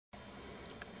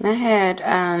I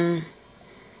had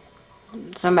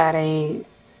somebody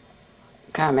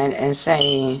comment and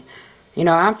say,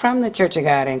 I'm from the Church of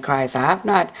God in Christ. I'm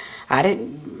not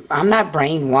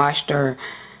brainwashed or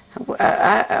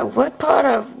what part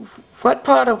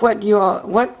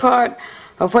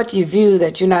of what you view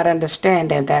that you're not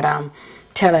understanding that I'm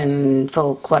telling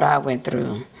folk what I went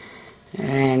through.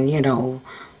 And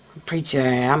preacher,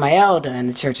 I'm an elder in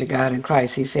the Church of God in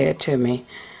Christ, he said to me.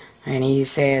 And he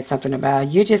said something about,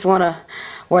 you just want to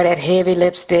wear that heavy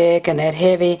lipstick and that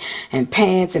heavy and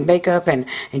pants and makeup and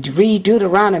read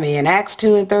Deuteronomy and Acts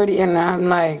 2 and 30. And I'm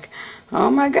like, oh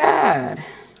my God.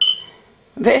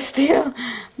 They're still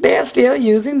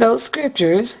using those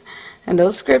scriptures. And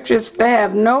those scriptures,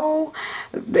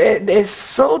 it's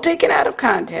so taken out of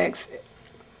context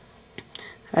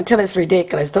until it's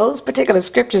ridiculous. Those particular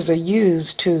scriptures are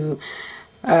used to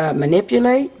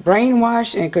manipulate,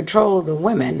 brainwash, and control the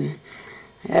women.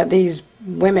 These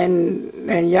women,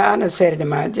 and y'all done said it in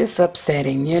my, just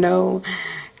upsetting,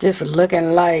 just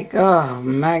looking like, oh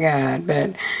my God,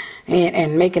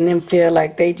 and making them feel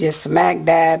like they just smack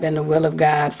dab in the will of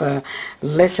God for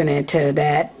listening to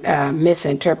that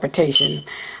misinterpretation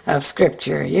of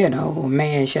Scripture.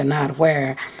 Man shall not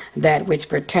wear that which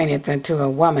pertaineth unto a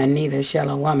woman, neither shall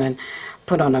a woman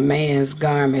put on a man's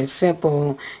garment.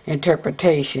 Simple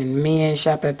interpretation. Men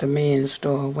shop at the men's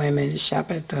store, women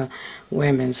shop at the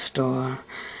women's store.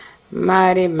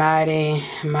 Mighty, mighty,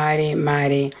 mighty,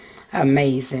 mighty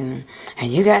amazing.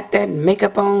 And you got that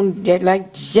makeup on like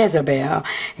Jezebel,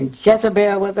 and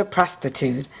Jezebel was a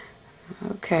prostitute.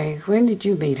 Okay, when did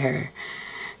you meet her?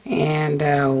 And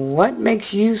what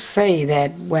makes you say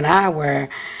that when I wear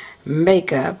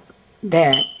makeup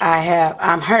that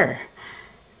I'm her?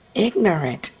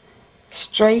 Ignorant.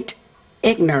 Straight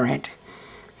ignorant.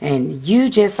 And you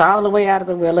just all the way out of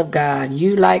the will of God.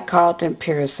 You like Carlton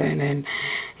Pearson,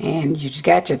 and you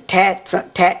got your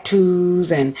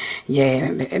tattoos and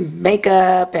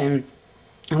makeup and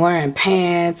wearing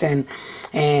pants, and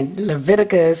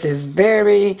Leviticus is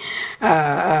very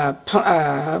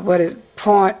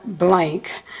point blank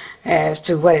as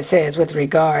to what it says with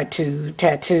regard to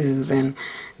tattoos. And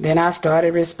then I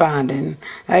started responding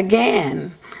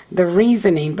again. The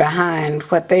reasoning behind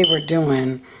what they were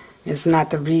doing is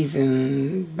not the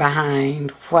reason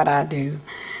behind what I do.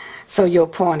 So your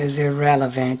point is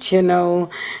irrelevant, and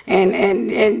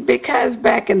because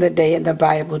back in the day, in the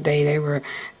Bible day, they were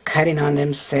cutting on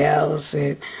themselves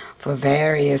for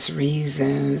various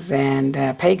reasons, and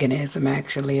paganism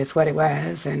actually is what it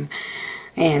was, and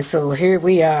so here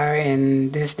we are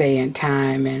in this day and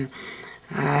time, and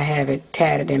I have it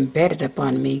tatted, embedded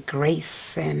upon me,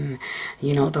 grace and,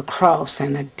 the cross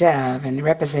and the dove and the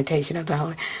representation of the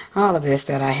Holy, all of this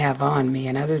that I have on me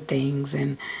and other things.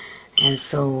 And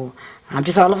so I'm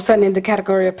just all of a sudden in the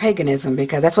category of paganism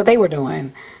because that's what they were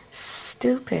doing.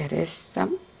 Stupid.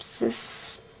 I'm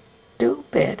just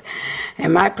stupid.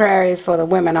 And my prayer is for the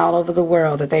women all over the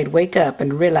world that they'd wake up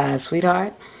and realize,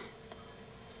 sweetheart,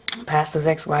 Pastor's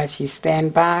ex-wife, she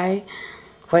stand by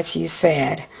what she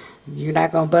said. You're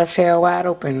not going to bust hell wide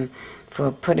open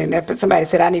for putting that. Somebody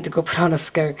said, I need to go put on a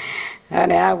skirt.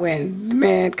 And I went,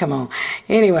 man, come on.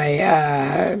 Anyway,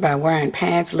 by wearing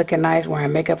pants, looking nice,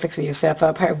 wearing makeup, fixing yourself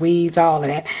up, hair weaves, all of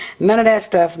that. None of that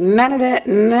stuff. None of that.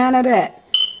 None of that.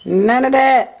 None of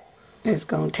that is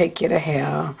going to take you to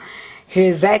hell.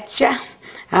 Here's at ya.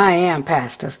 I am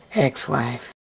Pastor's ex-wife.